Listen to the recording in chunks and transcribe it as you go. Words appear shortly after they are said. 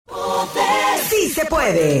se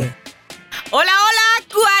puede. Hola,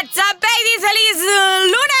 what's up, babies, feliz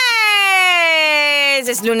lunes.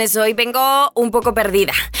 Es lunes hoy, vengo un poco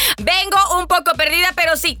perdida,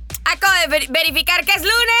 pero sí, acabo de verificar que es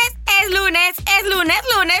lunes. Lunes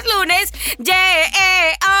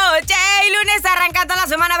arrancando la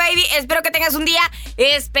semana, baby. Espero que tengas un día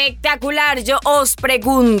espectacular. Yo os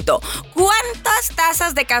pregunto, ¿cuántas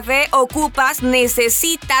tazas de café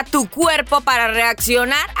necesita tu cuerpo para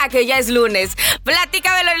reaccionar a que ya es lunes?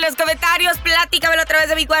 Platícamelo en los comentarios, platícamelo a través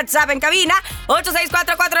de mi WhatsApp en cabina,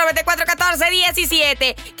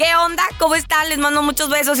 8644941417. ¿Qué onda? ¿Cómo están? Les mando muchos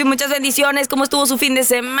besos y muchas bendiciones. ¿Cómo estuvo su fin de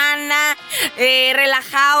semana?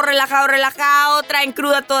 Relajado. Traen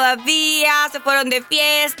cruda todavía, se fueron de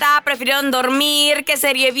fiesta, prefirieron dormir, ¿qué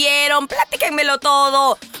serie vieron? Platíquenmelo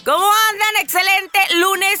todo. ¿Cómo andan? Excelente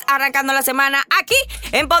lunes, arrancando la semana aquí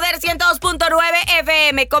en Poder 102.9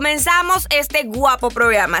 FM. Comenzamos este guapo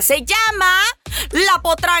programa. Se llama La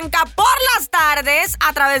Potranka Por Las Tardes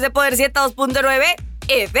a través de Poder 102.9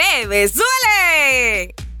 FM.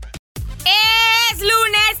 ¡Suele! Es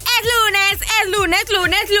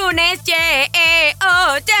lunes, yeah,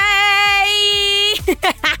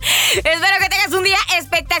 Espero que tengas un día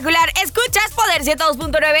espectacular. Escuchas Poder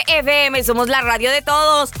 102.9 FM, somos la radio de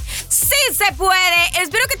todos. Sí se puede.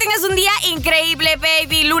 Espero que tengas un día increíble,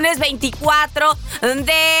 baby. Lunes 24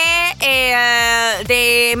 de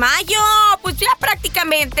mayo. Pues ya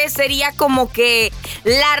prácticamente sería como que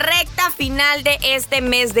la recta final de este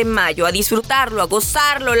mes de mayo. A disfrutarlo, a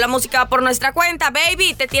gozarlo. La música va por nuestra cuenta,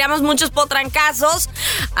 baby. Te tiramos muchos potrancazos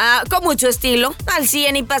con mucho estilo, al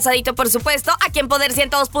 100 y pasadito, por supuesto, aquí en Poder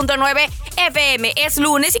 102.9 FM. Es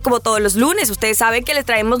lunes y como todos los lunes, ustedes saben que les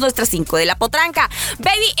traemos nuestras 5 de la potranca.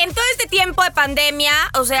 Baby, en todo este tiempo de pandemia,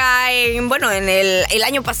 o sea, en el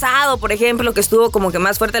año pasado, por ejemplo, que estuvo como que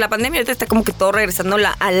más fuerte la pandemia, ahorita está como que todo regresando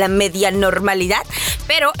a la media normalidad,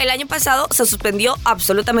 pero el año pasado se suspendió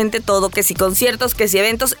absolutamente todo, que si conciertos, que si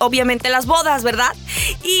eventos, obviamente las bodas, ¿verdad?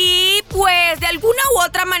 Y pues de alguna u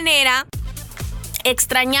otra manera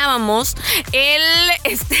extrañábamos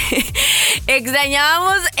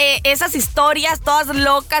esas historias todas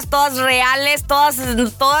locas, todas reales, todas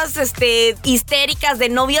histéricas, de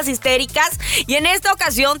novias histéricas. Y en esta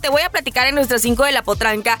ocasión te voy a platicar en nuestras 5 de la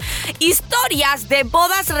potranca historias de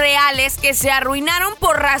bodas reales que se arruinaron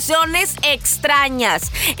por razones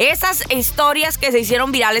extrañas. Esas historias que se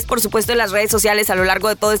hicieron virales, por supuesto, en las redes sociales a lo largo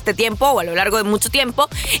de todo este tiempo, o a lo largo de mucho tiempo.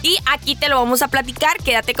 Y aquí te lo vamos a platicar.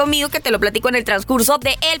 Quédate conmigo que te lo platico en el transcurso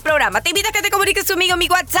del programa. Te invito a que te comuniques conmigo, mi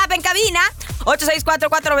WhatsApp en cabina,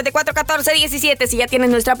 8644941417. Si ya tienes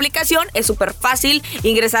nuestra aplicación, es súper fácil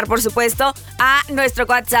ingresar, por supuesto, a nuestro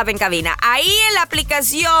WhatsApp en cabina. Ahí en la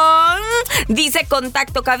aplicación dice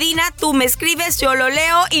contacto cabina, tú me escribes, yo lo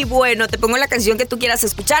leo y bueno, te pongo la canción que tú quieras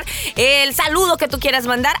escuchar, el saludo que tú quieras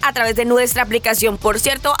mandar a través de nuestra aplicación. Por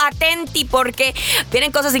cierto, atenti porque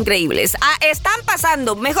vienen cosas increíbles. Están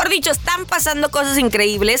pasando cosas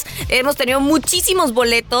increíbles. Hemos tenido muchísimos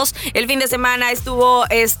boletos. El fin de semana estuvo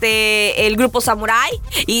el grupo Samurai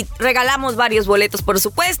y regalamos varios boletos, por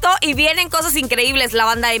supuesto, y vienen cosas increíbles. La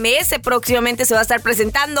banda MS próximamente se va a estar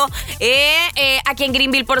presentando aquí en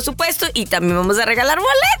Greenville, por supuesto, y también vamos a regalar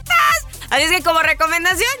boletas. Así es que como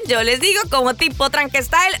recomendación, yo les digo, como tipo Tranque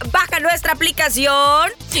Style, baja nuestra aplicación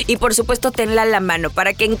y por supuesto tenla a la mano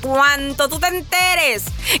para que en cuanto tú te enteres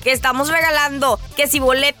que estamos regalando, que si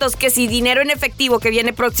boletos, que si dinero en efectivo que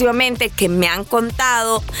viene próximamente, que me han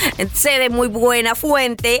contado, sé de muy buena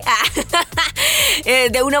fuente,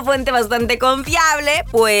 de una fuente bastante confiable,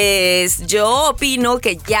 pues yo opino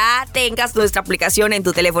que ya tengas nuestra aplicación en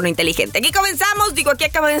tu teléfono inteligente. Aquí comenzamos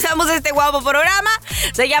este guapo programa.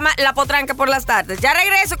 Se llama La Potranka Por Las Tardes. Ya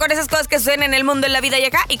regreso con esas cosas que suceden en el mundo, en la vida y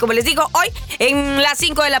acá. Y como les digo, hoy en las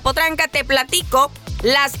 5 de la potranca te platico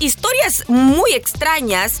las historias muy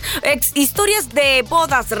extrañas, historias de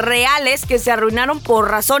bodas reales que se arruinaron por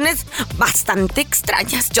razones bastante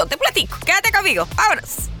extrañas. Yo te platico. Quédate conmigo. Vámonos.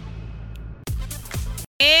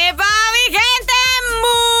 ¡Eva, mi gente!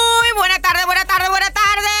 Muy buena tarde,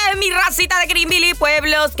 mi racita de Greenville y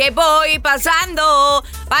pueblos que voy pasando.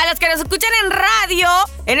 Para los que nos escuchan en radio,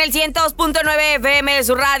 en el 102.9 FM de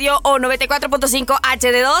su radio o 94.5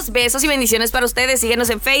 HD2, besos y bendiciones para ustedes. Síguenos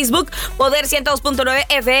en Facebook, Poder 102.9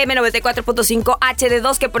 FM 94.5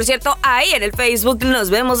 HD2, que por cierto, ahí en el Facebook nos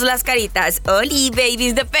vemos las caritas. Oli,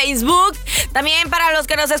 babies de Facebook. También para los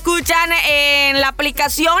que nos escuchan en la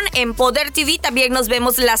aplicación, en Poder TV, también nos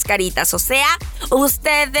vemos las caritas. O sea,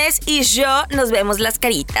 ustedes y yo nos vemos las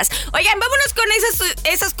caritas. Oigan, vámonos con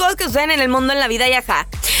esas cosas que suceden en el mundo, en la vida y acá.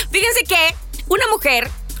 Fíjense que una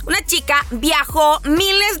mujer Una chica viajó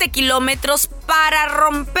miles de kilómetros para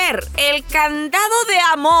romper el candado de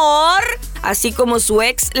amor, así como su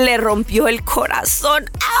ex le rompió el corazón.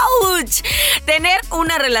 ¡Auch! Tener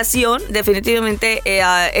una relación definitivamente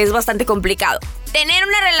es bastante complicado. Tener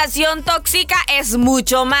una relación tóxica es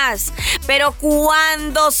mucho más, pero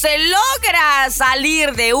cuando se logra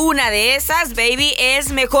salir de una de esas, baby, es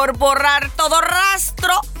mejor borrar todo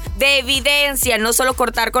rastro de evidencia, no solo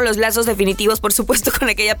cortar con los lazos definitivos, por supuesto, con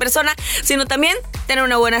aquella persona, sino también tener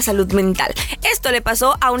una buena salud mental. Esto le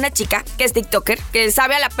pasó a una chica que es TikToker, que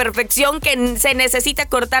sabe a la perfección que se necesita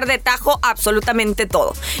cortar de tajo absolutamente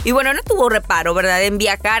todo. Y bueno, no tuvo reparo, ¿verdad?, en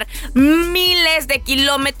viajar miles de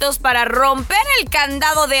kilómetros para romper el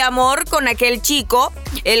candado de amor con aquel chico,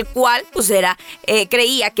 el cual, pues,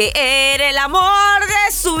 creía que era el amor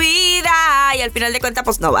de su vida. Y al final de cuentas,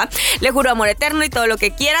 pues no va. Le juró amor eterno y todo lo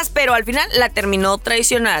que quieras, pero al final la terminó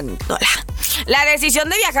traicionándola. La decisión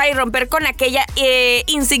de viajar y romper con aquella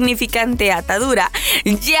insignificante atadura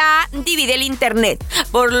ya divide el internet.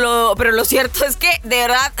 Pero lo cierto es que, de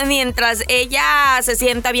verdad, mientras ella se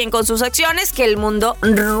sienta bien con sus acciones, que el mundo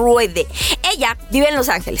ruede. Ella vive en Los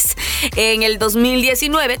Ángeles. En el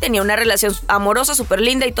 2019 tenía una relación amorosa súper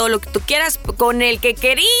linda y todo lo que tú quieras, con el que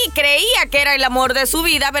creía que era el amor de su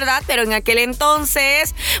vida, ¿verdad? Pero en aquel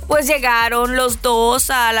entonces, pues llegaron los dos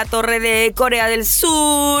a la Torre de Corea del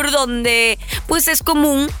Sur, donde pues es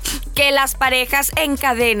común que las parejas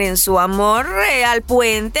encadenen su amor al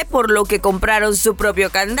puente, por lo que compraron su propio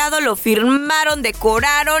candado, lo firmaron,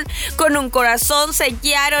 decoraron con un corazón,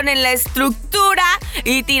 sellaron en la estructura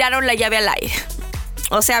y tiraron la llave al aire.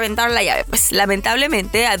 O sea, aventaron la llave. Pues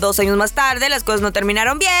lamentablemente, 2 años más tarde, las cosas no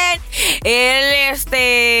terminaron bien.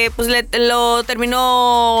 Él, pues lo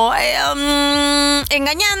terminó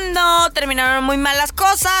engañando. Terminaron muy mal las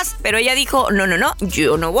cosas. Pero ella dijo, no,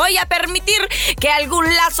 yo no voy a permitir que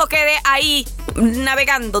algún lazo quede ahí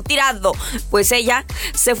navegando, tirado. Pues ella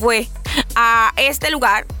se fue a este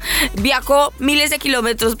lugar, viajó miles de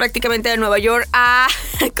kilómetros prácticamente de Nueva York a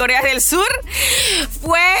Corea del Sur,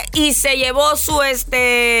 fue y se llevó su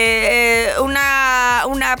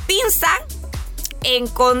una pinza,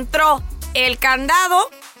 encontró el candado,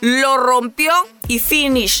 lo rompió y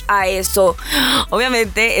finish a eso.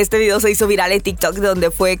 Obviamente este video se hizo viral en TikTok, donde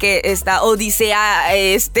fue que esta odisea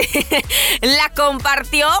la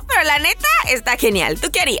compartió, pero la neta está genial.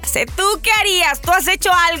 ¿Tú qué harías? ¿Tú qué harías? ¿Tú has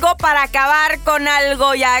hecho algo para acabar con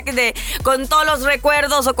algo ya con todos los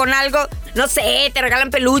recuerdos, o con algo, no sé, te regalan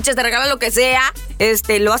peluches, te regalan lo que sea,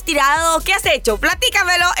 lo has tirado? ¿Qué has hecho?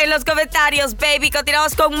 Platícamelo en los comentarios, baby.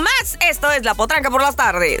 Continuamos con más. Esto es La Potranka por las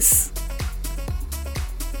Tardes.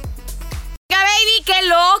 Baby, qué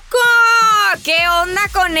loco, qué onda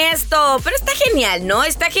con esto. Pero está genial, ¿no?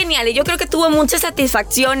 Está genial. Y yo creo que tuvo mucha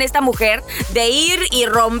satisfacción esta mujer de ir y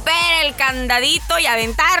romper el candadito y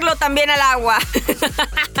aventarlo también al agua.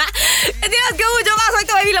 Tienes que mucho más. Soy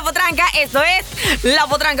tu baby, La Potranka. Esto es La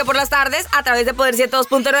Potranka por las Tardes a través de Poder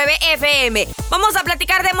 102.9 FM. Vamos a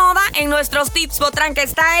platicar de moda en nuestros tips Potranka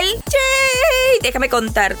Style. ¡Yay! Déjame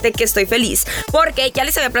contarte que estoy feliz porque ya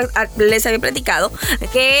les había platicado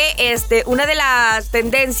que una de las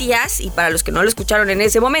tendencias, y para los que no lo escucharon en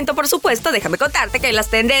ese momento, por supuesto, déjame contarte que las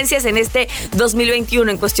tendencias en este 2021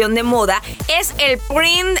 en cuestión de moda es el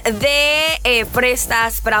print de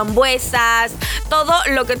fresas, frambuesas, todo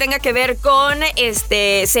lo que tenga que ver con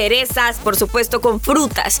cerezas, por supuesto, con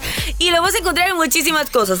frutas. Y lo vas a encontrar en muchísimas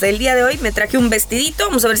cosas. El día de hoy me traje un vestidito,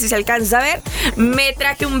 vamos a ver si se alcanza a ver. Me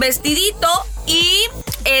traje un vestidito y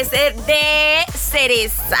es de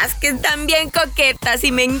cerezas, que están bien coquetas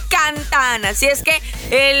y me encantan. Así es que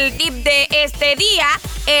el tip de este día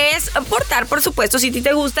es portar, por supuesto, si a ti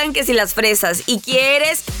te gustan, que si las fresas, y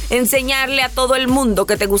quieres enseñarle a todo el mundo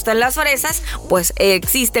que te gustan las fresas, pues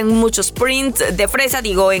existen muchos prints de fresa,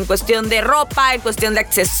 digo, en cuestión de ropa, en cuestión de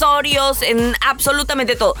accesorios, en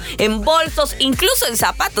absolutamente todo, en bolsos, incluso en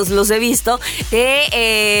zapatos los he visto,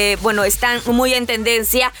 que están muy en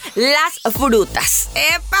tendencia las frutas.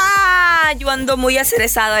 ¡Epa! Yo ando muy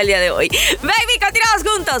acerezada el día de hoy. Baby, continuamos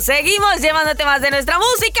juntos, seguimos llevándote más de nuestra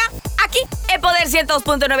música aquí en Poder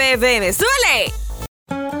 102.9 FM. ¡Súbele!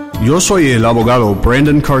 Yo soy el abogado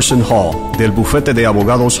Brandon Carson Hall, del bufete de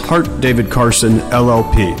abogados Hart David Carson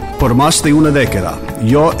LLP. Por más de una década,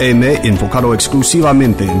 yo me he enfocado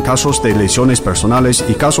exclusivamente en casos de lesiones personales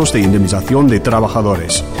y casos de indemnización de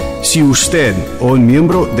trabajadores. Si usted o un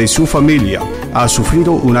miembro de su familia ha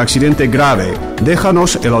sufrido un accidente grave,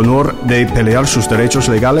 déjanos el honor de pelear sus derechos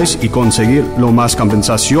legales y conseguir lo más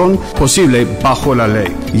compensación posible bajo la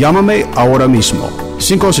ley. Llámame ahora mismo.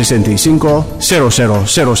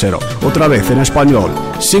 565-0000. Otra vez en español,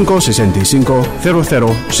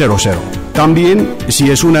 565-0000. También, si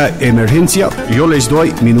es una emergencia, yo les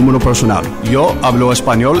doy mi número personal. Yo hablo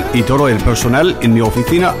español y todo el personal en mi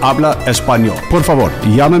oficina habla español. Por favor,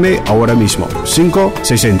 llámeme ahora mismo.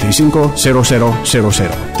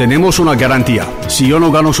 565-0000. Tenemos una garantía. Si yo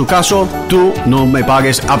no gano su caso, tú no me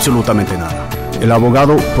pagues absolutamente nada. El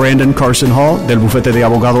abogado Brandon Carson Hall del bufete de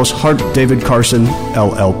abogados Hart David Carson,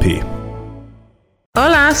 LLP.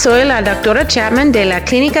 Hola, soy la doctora Chapman de la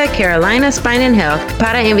clínica Carolina Spine and Health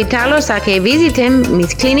para invitarlos a que visiten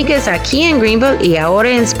mis clínicas aquí en Greenville y ahora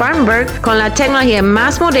en Spartanburg con la tecnología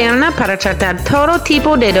más moderna para tratar todo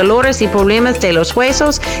tipo de dolores y problemas de los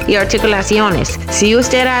huesos y articulaciones. Si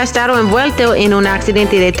usted ha estado envuelto en un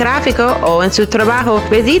accidente de tráfico o en su trabajo,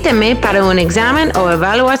 visíteme para un examen o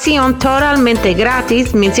evaluación totalmente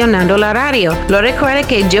gratis mencionando el horario. Lo recuerde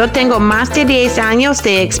que yo tengo más de 10 años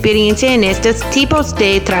de experiencia en estos tipos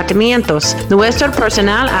de tratamientos. Nuestro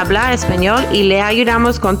personal habla español y le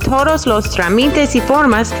ayudamos con todos los trámites y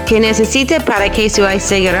formas que necesite para que su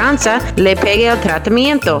aseguranza le pegue el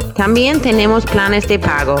tratamiento. También tenemos planes de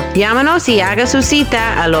pago. Llámanos y haga su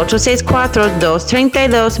cita al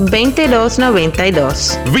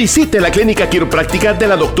 864-232-2292. Visite la clínica quiropráctica de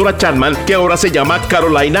la doctora Chapman, que ahora se llama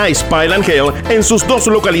Carolina Spine and Health, en sus dos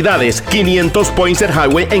localidades, 500 Pointer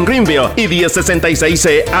Highway en Greenville y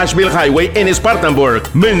 1066C Asheville Highway en Spartanburg.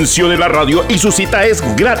 Mencione la radio y su cita es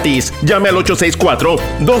gratis. Llame al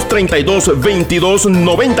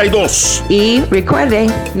 864-232-2292. Y recuerde,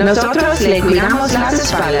 nosotros le cuidamos las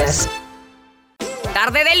espaldas.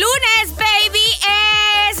 Tarde de lunes, baby.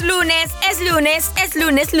 Es lunes, es lunes, es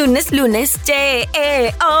lunes, lunes, lunes.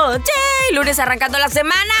 Lunes arrancando la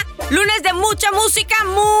semana. Lunes de mucha música,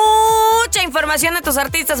 mucha información de tus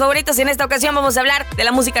artistas favoritos. Y en esta ocasión vamos a hablar de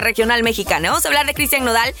la música regional mexicana. Vamos a hablar de Cristian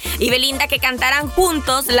Nodal y Belinda, que cantarán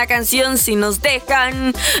juntos la canción Si nos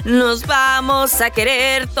dejan, nos vamos a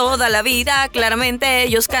querer toda la vida. Claramente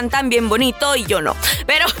ellos cantan bien bonito y yo no.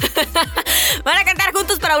 Pero van a cantar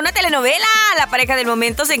juntos para una telenovela. La pareja del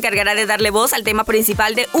momento se encargará de darle voz al tema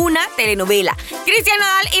principal de una telenovela. Cristian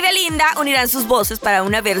Nodal y Belinda unirán sus voces para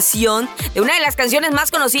una versión de una de las canciones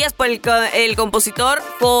más conocidas por el compositor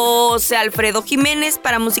José Alfredo Jiménez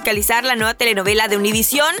para musicalizar la nueva telenovela de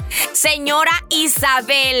Univisión, Señora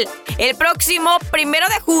Isabel. El próximo 1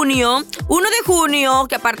 de junio,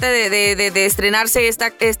 que aparte de estrenarse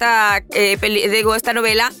esta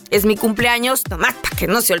novela, es mi cumpleaños, nomás para que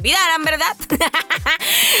no se olvidaran, ¿verdad?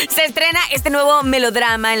 Se estrena este nuevo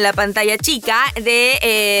melodrama en la pantalla chica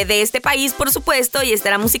de este país, por supuesto, y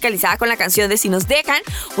estará musicalizada con la canción de Si nos dejan,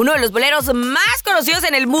 uno de los boleros más conocidos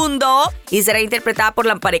en el mundo, y será interpretada por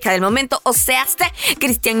la pareja del momento, o sea,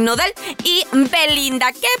 Cristian Nodal y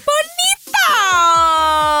Belinda. ¡Qué bonito!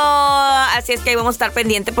 Así es que ahí vamos a estar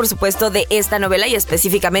pendiente, por supuesto, de esta novela y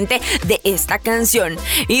específicamente de esta canción.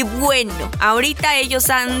 Y bueno, ahorita ellos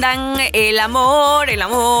andan, el amor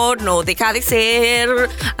no deja de ser,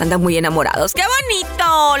 andan muy enamorados. ¡Qué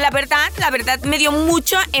bonito! La verdad me dio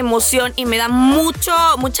mucha emoción y me da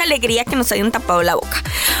mucha alegría que nos hayan tapado la boca,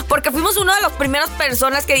 porque fuimos una de las primeras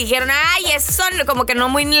personas que dijeron, ay, eso como que no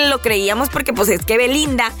muy lo creíamos, porque pues es que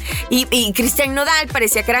Belinda y Cristian Nodal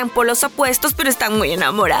parecía que eran polos opuestos, pero están muy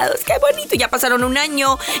enamorados. ¡Qué bonito! Ya pasaron un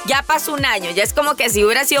año, ya es como que si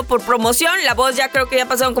hubiera sido por promoción. La Voz, ya creo que ya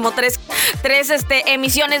pasaron como tres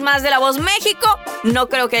emisiones más de La Voz México. No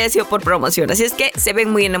creo que haya sido por promoción, así es que se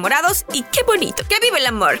ven muy enamorados y qué bonito, que vive el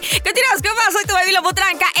amor. Continuamos, ¿qué pasa? Soy tu baby La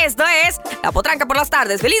Potranca, esto es La Potranca por las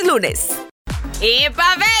tardes. ¡Feliz lunes!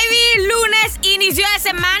 ¡Epa, baby! Lunes, inicio de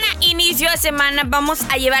semana, vamos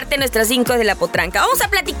a llevarte nuestras 5 de La Potranca. Vamos a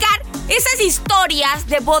platicar esas historias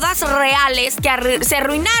de bodas reales que se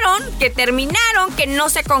arruinaron, que terminaron, que no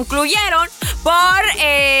se concluyeron por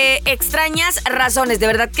extrañas razones. De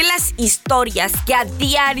verdad que las historias que a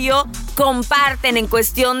diario comparten en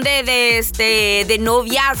cuestión de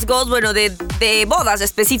noviazgos, bueno, de bodas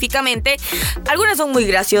específicamente, algunas son muy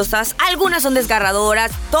graciosas, algunas son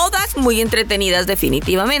desgarradoras, todas muy entretenidas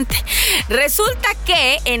definitivamente. Resulta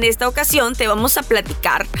que en esta ocasión te vamos a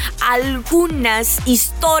platicar algunas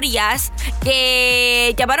historias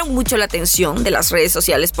que llamaron mucho la atención de las redes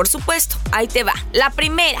sociales, por supuesto. Ahí te va. La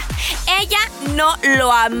primera, ella no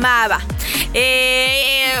lo amaba.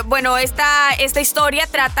 Bueno, esta historia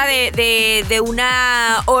trata de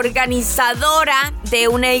una organizadora de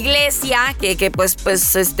una iglesia que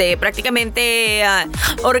prácticamente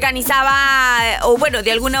organizaba, o bueno,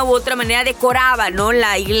 de alguna u otra manera decoraba, ¿no?,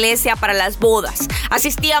 la iglesia para las bodas.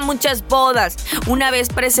 Asistía a muchas bodas. Una vez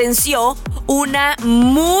presenció una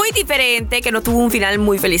muy diferente que no tuvo un final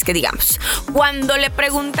muy feliz, que digamos. Cuando le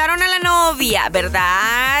preguntaron a la novia,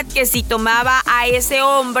 ¿verdad?, que si tomaba a ese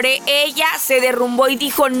hombre, ella se derrumbó y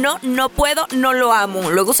dijo: no puedo, no lo amo.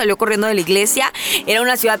 Luego salió corriendo de la iglesia. Era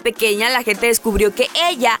una ciudad pequeña. La gente descubrió que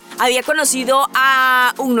ella había conocido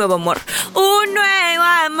a un nuevo amor. Un nuevo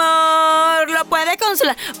amor lo puede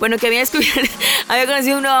consolar. Bueno, que había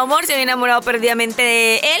conocido un nuevo amor, se había enamorado perdidamente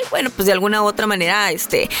de él. Bueno, pues de alguna u otra manera,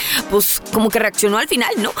 pues como que reaccionó al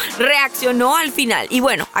final, ¿no? Reaccionó al final. Y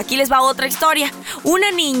bueno, aquí les va otra historia.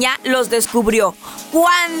 Una niña los descubrió.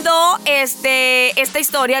 Cuando esta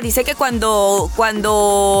historia dice que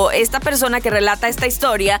cuando esta persona que relata esta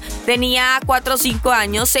historia tenía 4 o 5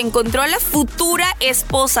 años, se encontró a la futura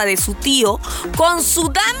esposa de su tío con su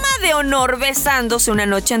dama de honor besándose una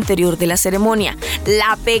noche anterior de la ceremonia.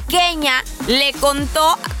 La pequeña le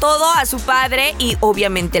contó todo a su padre y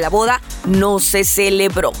obviamente la boda no se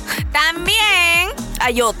celebró. También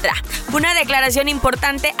hay una declaración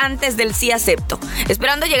importante antes del sí acepto.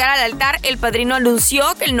 Esperando llegar al altar, el padrino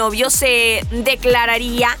anunció que el novio se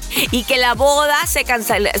declararía y que la boda se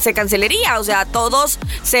cancelaría. O sea, todos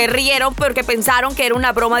se rieron porque pensaron que era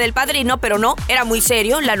una broma del padrino, pero no, era muy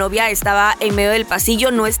serio. La novia estaba en medio del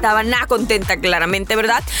pasillo, no estaba nada contenta, claramente,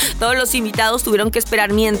 ¿verdad? Todos los invitados tuvieron que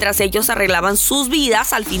esperar mientras ellos arreglaban sus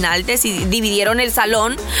vidas. Al final dividieron el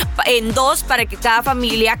salón en 2 para que cada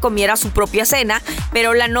familia comiera su propia cena,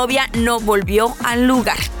 pero la novia no volvió al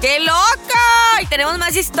lugar. ¡Qué loca! Y tenemos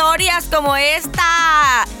más historias como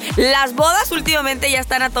esta. Las bodas últimamente ya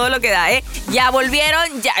están a todo lo que da, ¿eh? Ya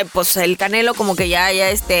volvieron, ya, pues el Canelo como que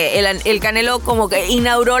el Canelo como que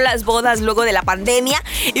inauguró las bodas luego de la pandemia.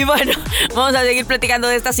 Y bueno, vamos a seguir platicando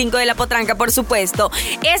de estas 5 de la Potranca, por supuesto.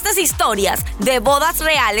 Estas historias de bodas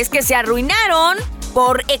reales que se arruinaron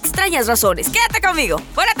por extrañas razones. Quédate conmigo.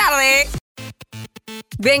 Buena tarde.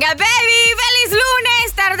 Venga, baby, feliz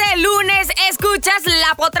lunes, tarde de lunes. Escuchas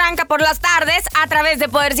La Potranca por las tardes a través de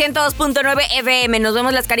Poder 102.9 FM. Nos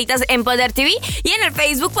vemos las caritas en Poder TV y en el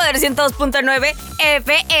Facebook Poder 102.9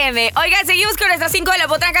 FM. Oigan, seguimos con nuestras 5 de La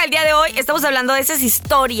Potranca del día de hoy. Estamos hablando de esas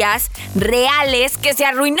historias reales que se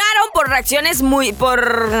arruinaron por reacciones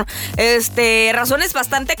razones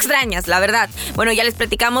bastante extrañas, la verdad. Bueno, ya les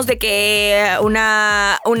platicamos de que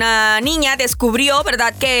una niña descubrió,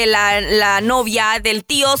 ¿verdad?, que la novia del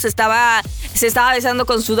tío se estaba besando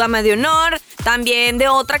con su dama de honor. También de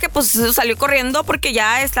otra que pues salió corriendo porque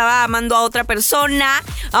ya estaba amando a otra persona.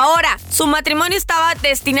 Ahora, su matrimonio estaba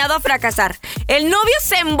destinado a fracasar. El novio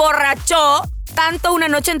se emborrachó tanto una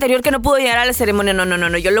noche anterior que no pudo llegar a la ceremonia.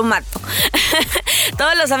 No, yo lo mato.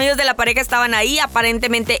 Todos los amigos de la pareja estaban ahí.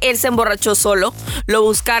 Aparentemente él se emborrachó solo. Lo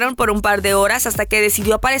buscaron por un par de horas hasta que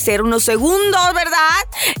decidió aparecer unos segundos, ¿verdad?,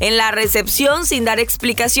 en la recepción sin dar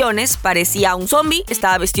explicaciones. Parecía un zombie.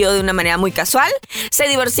 Estaba vestido de una manera muy casual. Se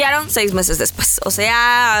divorciaron 6 meses después. O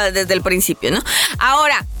sea, desde el principio, ¿no?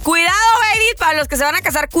 Ahora, cuidado, baby, para los que se van a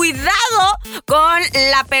casar. Cuidado con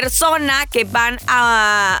la persona que van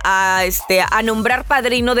a nombrar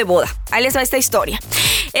padrino de boda. Ahí les va esta historia.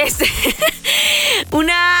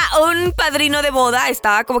 Un padrino de boda,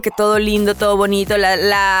 estaba como que todo lindo, todo bonito,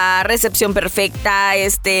 la recepción perfecta,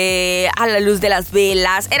 a la luz de las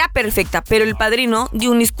velas, era perfecta, pero el padrino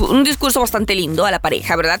dio un discurso bastante lindo a la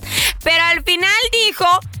pareja, ¿verdad? Pero al final dijo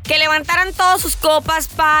que levantaran todas sus copas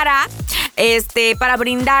para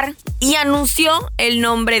brindar, y anunció el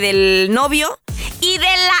nombre del novio y de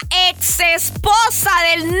la ex esposa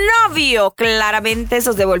del novio. Claramente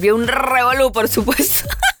eso se volvió un revolú, por supuesto.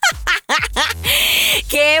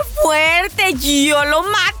 ¡Qué fuerte! Yo lo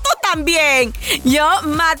mato también. Yo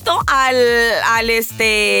mato al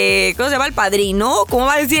 ¿cómo se llama? El padrino. ¿Cómo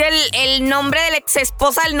va a decir el nombre de la ex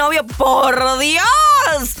esposa del novio? ¡Por Dios!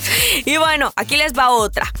 Y bueno, aquí les va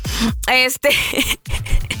otra.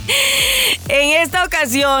 En esta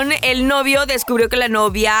ocasión, el novio descubrió que la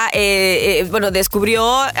novia,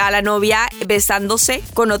 descubrió a la novia besándose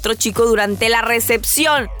con otro chico durante la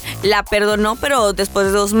recepción. La perdonó, pero después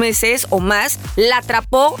de 2 meses o más, la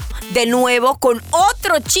atrapó de nuevo con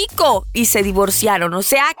otro chico y se divorciaron. O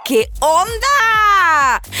sea, ¿qué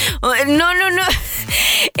onda? No.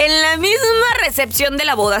 En la misma recepción de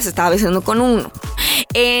la boda se estaba besando con uno.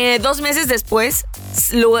 2 meses después,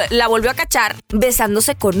 la volvió a cachar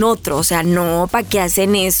besándose con otro. O sea, no, ¿para qué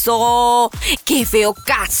hacen eso? ¡Qué feo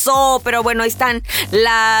caso! Pero bueno, ahí están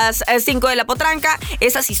las 5 de la potranca.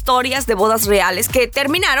 Esas historias de bodas reales que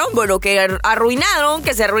terminaron, bueno, que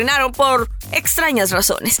se arruinaron por extrañas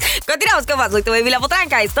razones. Continuamos con más. Soy tu baby la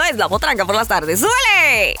potranca. Esto es La Potranca por las Tardes.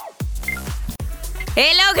 ¡Súbele!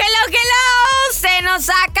 Hello, hello, hello. Se nos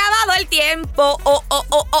ha acabado el tiempo.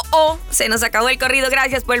 Se nos acabó el corrido.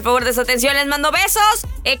 Gracias por el favor de su atención. Les mando besos.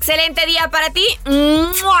 Excelente día para ti.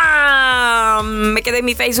 ¡Mua! Me quedé en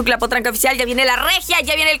mi Facebook, La Potranca Oficial. Ya viene la regia,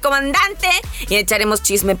 ya viene el comandante. Y echaremos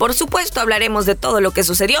chisme, por supuesto. Hablaremos de todo lo que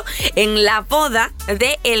sucedió en la boda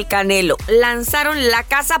de El Canelo. Lanzaron la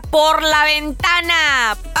casa por la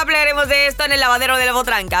ventana. Hablaremos de esto en el lavadero de La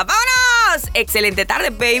Potranca. ¡Vámonos! Excelente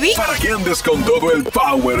tarde, baby. Para que andes con todo el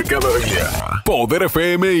power cada día. Poder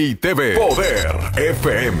FM y TV. Poder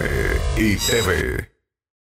FM y TV.